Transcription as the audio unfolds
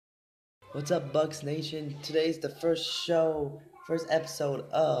What's up, Bucks Nation? Today's the first episode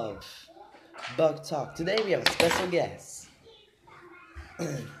of Buctalk. Today we have a special guest,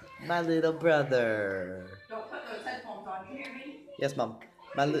 my little brother. Don't put those headphones on. You hear me? Yes, Mom.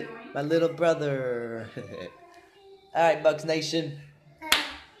 My little brother. All right, Bucks Nation.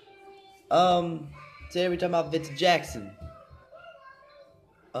 Today we're talking about Vincent Jackson.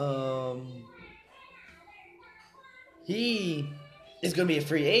 He is gonna be a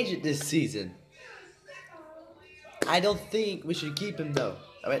free agent this season. I don't think we should keep him though.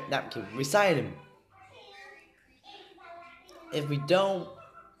 I mean, not keep him. Resign him. If we don't,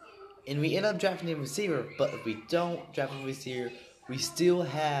 and we end up drafting a receiver, but if we don't draft a receiver, we still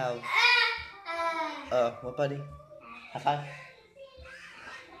have. What, buddy? High five.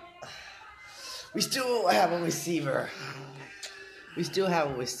 We still have a receiver. We still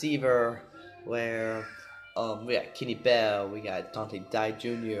have a receiver where, we got Kenny Bell, we got Dante Dye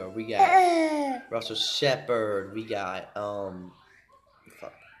Jr., we got Russell Shepard, we got,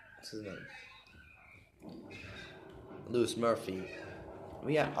 what's his name? Lewis Murphy.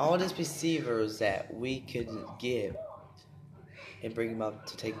 We got all these receivers that we could get and bring them up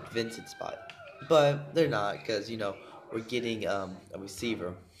to take Vincent's spot. But they're not, because, we're getting a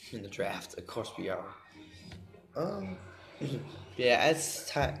receiver in the draft. Of course we are. Yeah,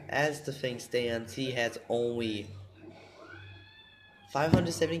 as the thing stands, he has only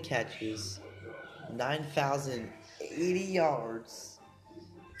 570 catches, 9,080 yards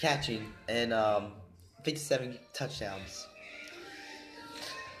catching, and 57 touchdowns.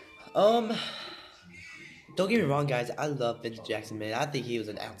 Don't get me wrong, guys. I love Vincent Jackson, man. I think he was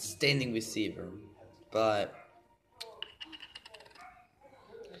an outstanding receiver, but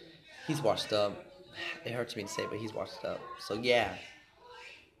he's washed up. It hurts me to say, but he's washed up. So yeah.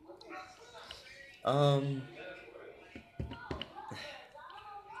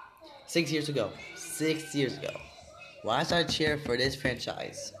 6 years ago, when I started cheering for this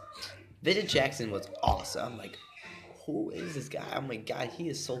franchise, Vincent Jackson was awesome. I'm like, who is this guy? Oh my god, he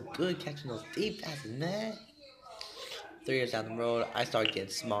is so good catching those deep passes, man. 3 years down the road, I started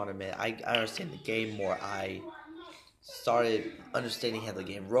getting smarter, man. I understand the game more. I started understanding how the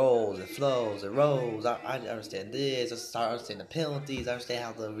game rolls and flows and rolls. I understand this. I started understanding the penalties. I understand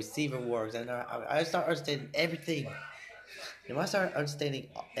how the receiver works. And I started understanding everything. And when I started understanding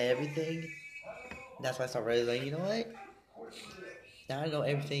everything, that's when I started realizing, you know what? Now I know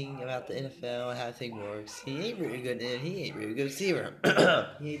everything about the NFL and how everything works. He ain't really good. He ain't really good receiver.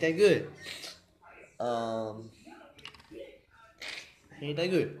 He ain't that good. He ain't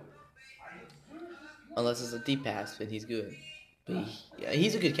that good. Unless it's a deep pass, then he's good. But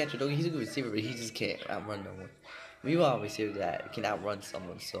he's a good catcher, though. He's a good receiver, but he just can't outrun no one. We want a receiver that can outrun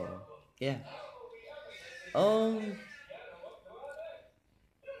someone, so yeah.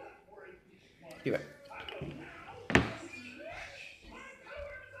 Be right.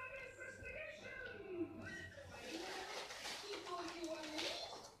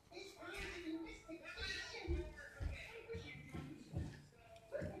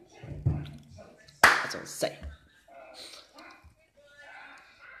 That's what I'm saying.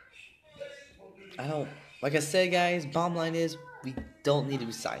 Like I said, guys, bottom line is, we don't need to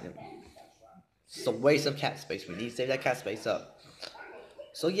resign him. It's a waste of cap space. We need to save that cap space up.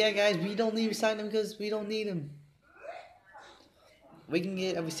 So yeah, guys, we don't need to resign him because we don't need him. We can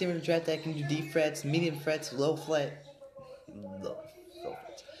get a receiver in the draft that can do deep threats, medium threats, low threat.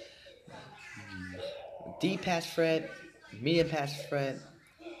 Deep pass threat, medium pass threat,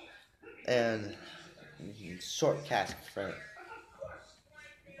 and short cast threat.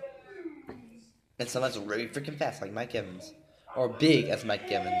 And sometimes really freaking fast, like Mike Evans. Or big as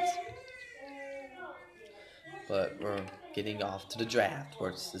Mike Evans. But we're getting off to the draft,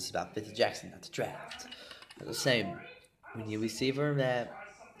 where this is about Vincent Jackson, not the draft. As the same, we need a receiver that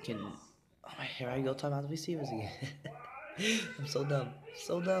can. Oh, here I go talking about the receivers again. I'm so dumb.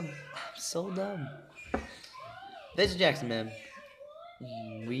 I'm so dumb. Vincent Jackson, man.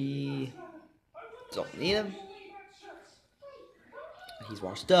 We don't need him. He's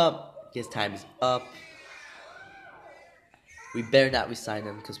washed up. His time is up. We better not resign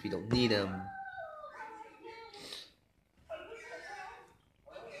him because we don't need him.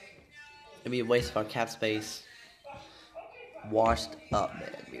 It'd be a waste of our cap space. Washed up,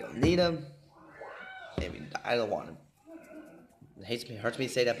 man. We don't need him. I don't want him. It hurts me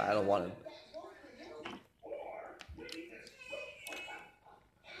to say that, but I don't want him.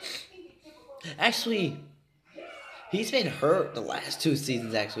 Actually, he's been hurt the last 2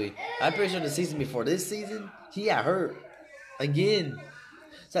 seasons, actually. I'm pretty sure the season before this season, he got hurt. Again.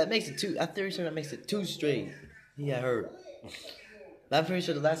 So that makes it 2. I'm pretty sure that makes it 2 straight. He got hurt. I'm pretty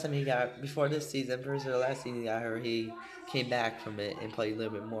sure the last time he got, before this season, I'm pretty sure the last season he got hurt, he came back from it and played a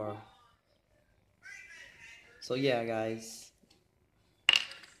little bit more. So yeah, guys.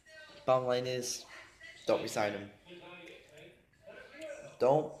 Bottom line is, don't resign him.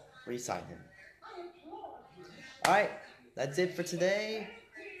 Don't resign him. Alright, that's it for today.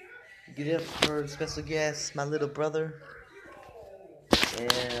 Give it up for special guest, my little brother.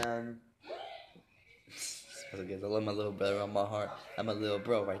 And special guest, I love my little brother on my heart. I'm a little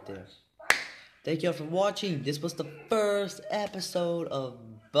bro right there. Thank y'all for watching. This was the first episode of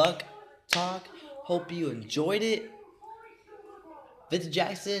Buctalk. Hope you enjoyed it. Vincent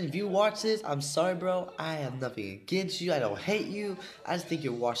Jackson, if you watch this, I'm sorry, bro. I have nothing against you. I don't hate you. I just think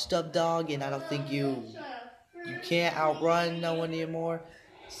you're washed up, dog, and I don't think you can't outrun no one anymore.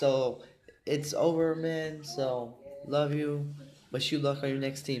 So it's over, man. So love you. Wish you luck on your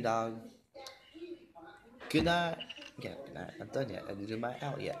next team, dog. Good night. Yeah, good night. I'm done yet. I didn't do my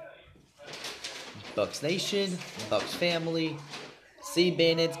out yet. Bucks Nation, Bucks family, Sea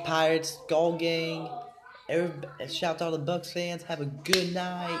Bandits, Pirates, Skull Gang. Shout out to all the Bucks fans. Have a good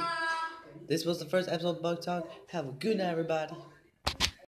night. This was the first episode of Buctalk. Have a good night, everybody.